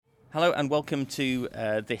Hello and welcome to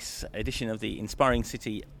this edition of the Inspiring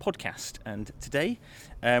City podcast. And today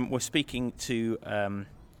we're speaking to an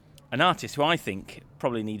artist who I think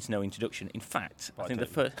probably needs no introduction. In fact, I think the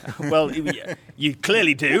first... Well, you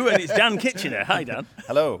clearly do, and it's Dan Kitchener. Hi, Dan.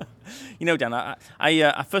 Hello. You know, Dan,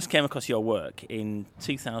 I first came across your work in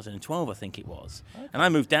 2012, I think it was. Okay. And I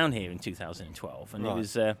moved down here in 2012, and It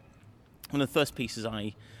was one of the first pieces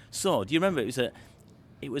I saw. Do you remember?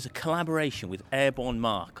 It was a collaboration with Airborne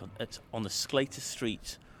Mark on the Sclater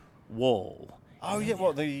Street wall. Oh yeah,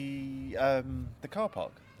 what the car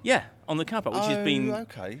park? Yeah, on the car park, which has been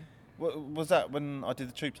okay. Was that when I did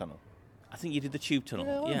the tube tunnel? I think you did the tube tunnel.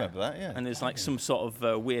 Yeah, I remember that. Yeah, and there's like some sort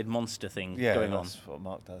of weird monster thing going on. That's what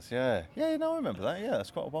Mark does. Yeah, no, I remember that. Yeah,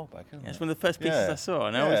 that's quite a while back, isn't it? It's one of the first pieces I saw,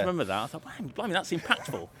 and I always remember that. I thought, blimey, that's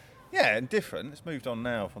impactful. Yeah, and different. It's moved on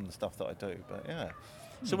now from the stuff that I do, but yeah.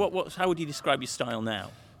 So how would you describe your style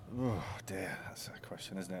now? Oh dear, that's a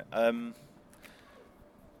question, isn't it?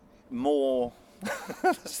 More.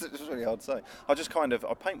 It's really hard to say. I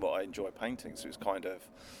paint what I enjoy painting, so it's kind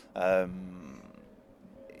of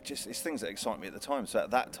it's things that excite me at the time. So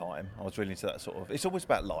at that time, I was really into that sort of. It's always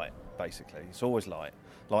about light, basically. It's always light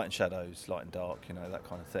and shadows, light and dark, that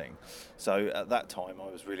kind of thing. So at that time,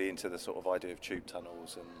 I was really into the sort of idea of tube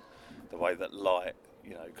tunnels and the way that light,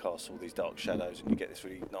 casts all these dark shadows, and you get this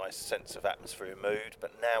really nice sense of atmosphere and mood.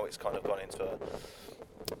 But now it's kind of gone into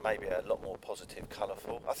maybe a lot more positive,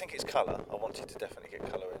 colourful. I think it's colour. I wanted to definitely get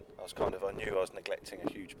colour in. I knew I was neglecting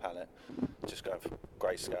a huge palette, just going for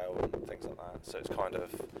grayscale and things like that. So it's kind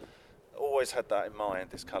of always had that in mind,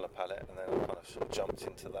 this colour palette, and then I kind of sort of jumped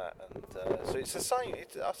into that. And so it's the same.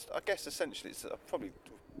 I guess essentially, I probably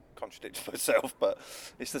contradicted myself, but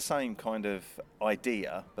it's the same kind of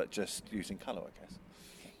idea, but just using colour, I guess.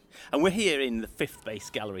 And we're here in the Fifth Base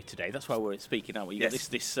Gallery today. That's why we're speaking, aren't we? Yes.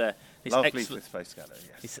 Got this lovely Fifth Base Gallery.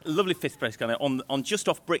 Yes. This lovely Fifth Base Gallery on just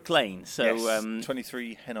off Brick Lane. So yes,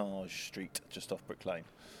 23 Henage Street, just off Brick Lane.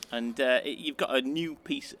 And you've got a new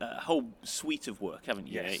piece, a whole suite of work, haven't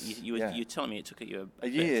you? Yes. You're telling me it took you a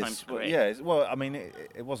bit year of time to create. Yeah. Well, I mean,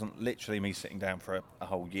 it wasn't literally me sitting down for a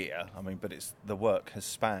whole year. I mean, but the work has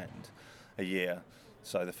spanned a year.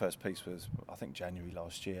 So the first piece was, I think, January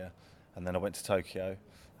last year, and then I went to Tokyo.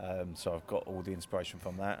 So I've got all the inspiration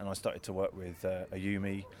from that, and I started to work with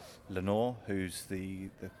Ayumi Lenore, who's the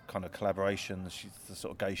kind of collaboration. She's the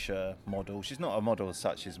sort of geisha model. She's not a model as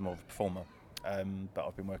such; she's more of a performer. But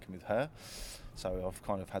I've been working with her, so I've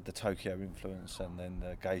kind of had the Tokyo influence and then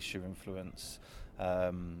the geisha influence,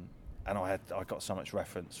 and I got so much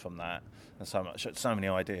reference from that and so many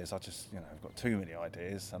ideas. I've got too many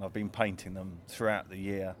ideas, and I've been painting them throughout the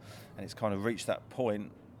year, and it's kind of reached that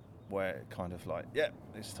point where it kind of like,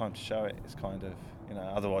 it's time to show it. It's kind of,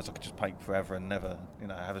 otherwise I could just paint forever and never,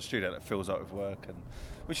 have a studio that fills up with work, and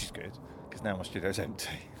which is good because now my studio's empty.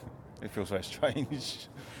 It feels very strange.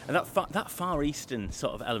 And that Far Eastern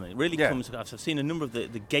sort of element really comes across. I've seen a number of the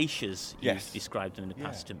geishas you've described them in the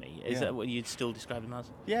past to me. Is that what you'd still describe them as?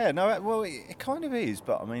 Yeah, no, well, it kind of is,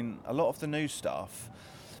 but I mean, a lot of the new stuff,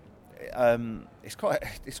 it's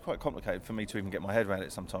quite complicated for me to even get my head around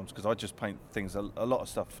it sometimes, because I just paint things. A lot of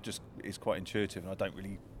stuff just is quite intuitive, and I don't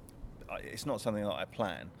really. It's not something that I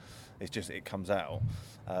plan. It's just it comes out.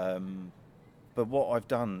 But what I've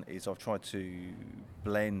done is I've tried to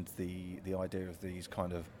blend the idea of these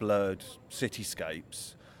kind of blurred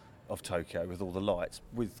cityscapes of Tokyo with all the lights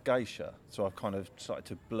with geisha. So I've kind of started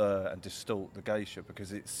to blur and distort the geisha,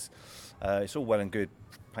 because it's all well and good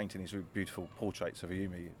painting these really beautiful portraits of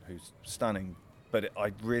Ayumi, who's stunning, but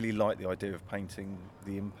I really like the idea of painting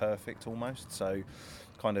the imperfect almost. So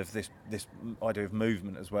kind of this idea of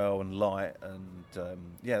movement as well, and light, and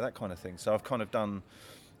that kind of thing. So I've tried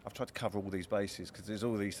to cover all these bases, because there's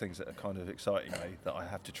all these things that are kind of exciting me that I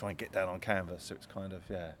have to try and get down on canvas. So it's kind of,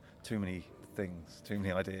 too many things, too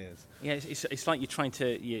many ideas. Yeah, it's like you're trying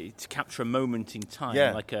to capture a moment in time,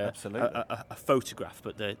 like a photograph,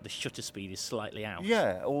 but the shutter speed is slightly out.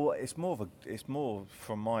 Yeah, or it's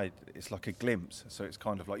like a glimpse. So it's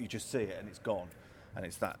kind of like you just see it and it's gone, and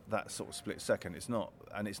it's that sort of split second. It's not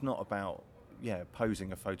about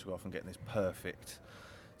posing a photograph and getting this perfect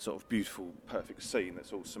sort of beautiful, perfect scene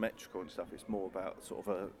that's all symmetrical and stuff. It's more about sort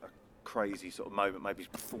of a crazy sort of moment, maybe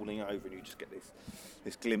falling over, and you just get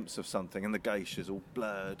this glimpse of something, and the geisha's all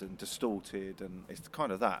blurred and distorted, and it's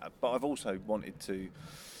kind of that. But I've also wanted to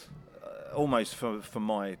almost for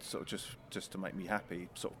my sort of just to make me happy,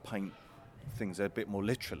 sort of paint things a bit more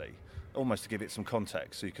literally, almost to give it some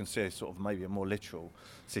context, so you can see sort of maybe a more literal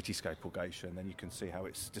cityscape or geisha, and then you can see how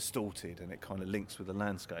it's distorted and it kind of links with the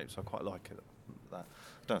landscape. So I quite like it. That.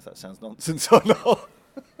 I don't know if that sounds nonsense or not.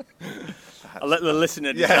 I'll let the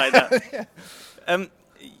listener decide that.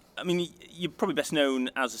 I mean, you're probably best known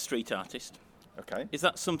as a street artist. Okay. Is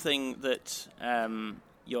that something that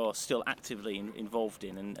you're still actively involved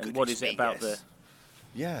in? And what is it about the...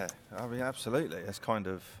 Yeah, I mean, absolutely. It's kind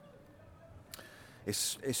of...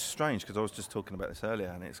 It's strange because I was just talking about this earlier,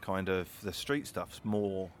 and it's kind of the street stuff's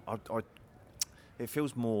more. It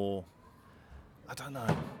feels more. I don't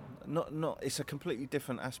know. Not. It's a completely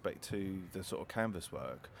different aspect to the sort of canvas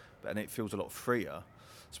work, and it feels a lot freer,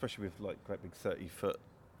 especially with like great big 30-foot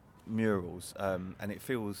murals. And it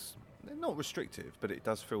feels not restrictive, but it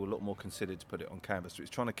does feel a lot more considered to put it on canvas. So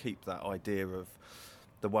it's trying to keep that idea of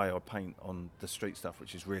the way I paint on the street stuff,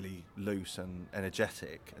 which is really loose and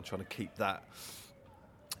energetic, and trying to keep that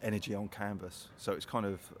energy on canvas. So it's kind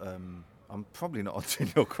of I'm probably not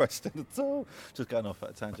answering your question at all, just going off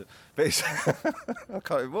at a tangent, but it's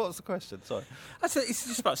what was the question? Sorry. It's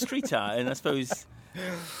just about street art, and I suppose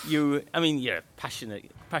you're a passionate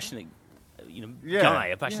guy,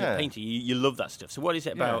 a passionate painter. You love that stuff. So what is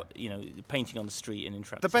it about painting on the street and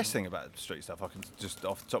interacting? The best thing about street stuff, I can just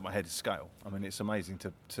off the top of my head, is scale. I mean, it's amazing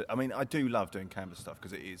to I mean, I do love doing canvas stuff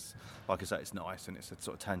because it is, like I say, it's nice and it's a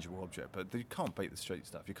sort of tangible object. But you can't beat the street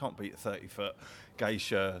stuff. You can't beat a 30-foot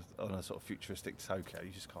geisha on a sort of futuristic Tokyo. You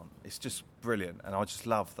just can't. It's just brilliant, and I just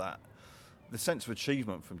love that. The sense of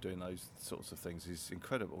achievement from doing those sorts of things is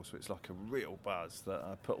incredible. So it's like a real buzz that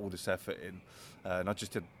I put all this effort in, and I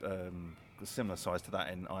just did a similar size to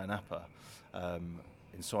that in Ayia Napa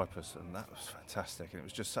in Cyprus, and that was fantastic. And it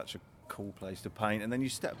was just such a cool place to paint. And then you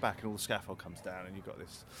step back, and all the scaffold comes down, and you've got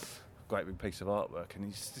this great big piece of artwork,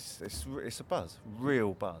 and it's a buzz,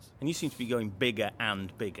 real buzz. And you seem to be going bigger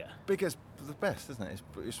and bigger. Bigger's the best, isn't it?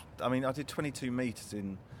 I mean, I did 22 metres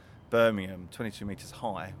in Birmingham, 22 metres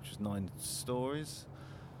high, which was 9 stories.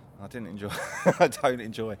 I didn't enjoy. I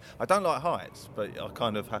don't like heights, but I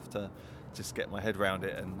kind of have to just get my head around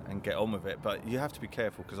it and get on with it. But you have to be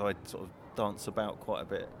careful because I sort of dance about quite a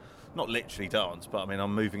bit. Not literally dance, but I mean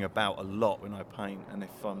I'm moving about a lot when I paint, and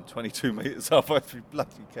if I'm 22 metres up, I have to be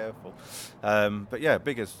bloody careful. But yeah,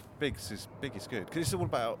 big is good because it's all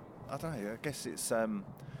about, I don't know, I guess it's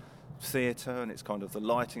theatre, and it's kind of the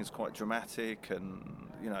lighting is quite dramatic, and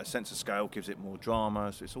a sense of scale gives it more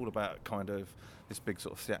drama. So it's all about kind of this big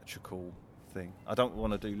sort of theatrical thing. I don't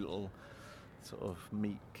want to do little sort of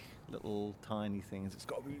meek, little tiny things. It's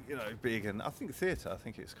got to be big, and I think theatre. I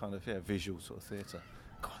think it's kind of visual sort of theatre.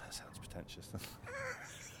 God, that sounds pretentious.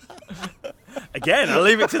 Again, I'll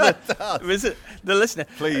leave it to the listener.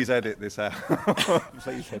 Please edit this out.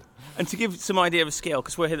 Please edit. And to give some idea of a scale,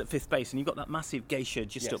 because we're here at Fifth Base, and you've got that massive geisha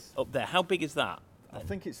just up there. How big is that? I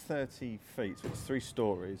think it's 30 feet, so it's 3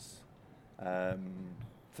 stories,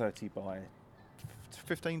 30 by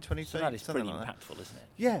 15, 20 feet. So that is pretty like impactful, isn't it?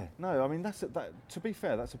 Yeah, no, I mean, to be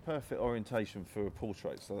fair, that's a perfect orientation for a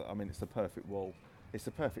portrait. So, I mean, it's the perfect wall. It's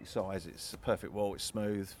the perfect size. It's the perfect wall. It's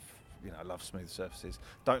smooth. I love smooth surfaces.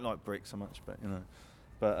 Don't like brick so much,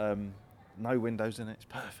 but no windows in it. It's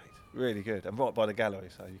perfect. Really good. And right by the gallery,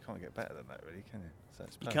 so you can't get better than that, really, can you? So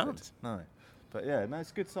it's perfect. You can't. No. But yeah, no,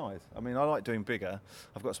 it's a good size. I mean, I like doing bigger.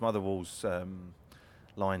 I've got some other walls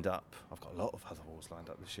lined up. I've got a lot of other walls lined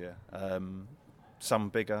up this year. Some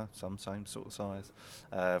bigger, some same sort of size.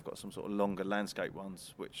 I've got some sort of longer landscape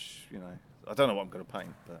ones, which, I don't know what I'm going to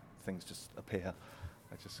paint, but things just appear.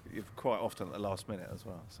 Quite often at the last minute as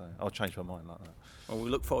well. So I'll change my mind like that. Well, we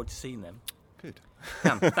look forward to seeing them. Good.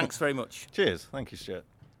 Cam, thanks very much. Cheers. Thank you, Stuart.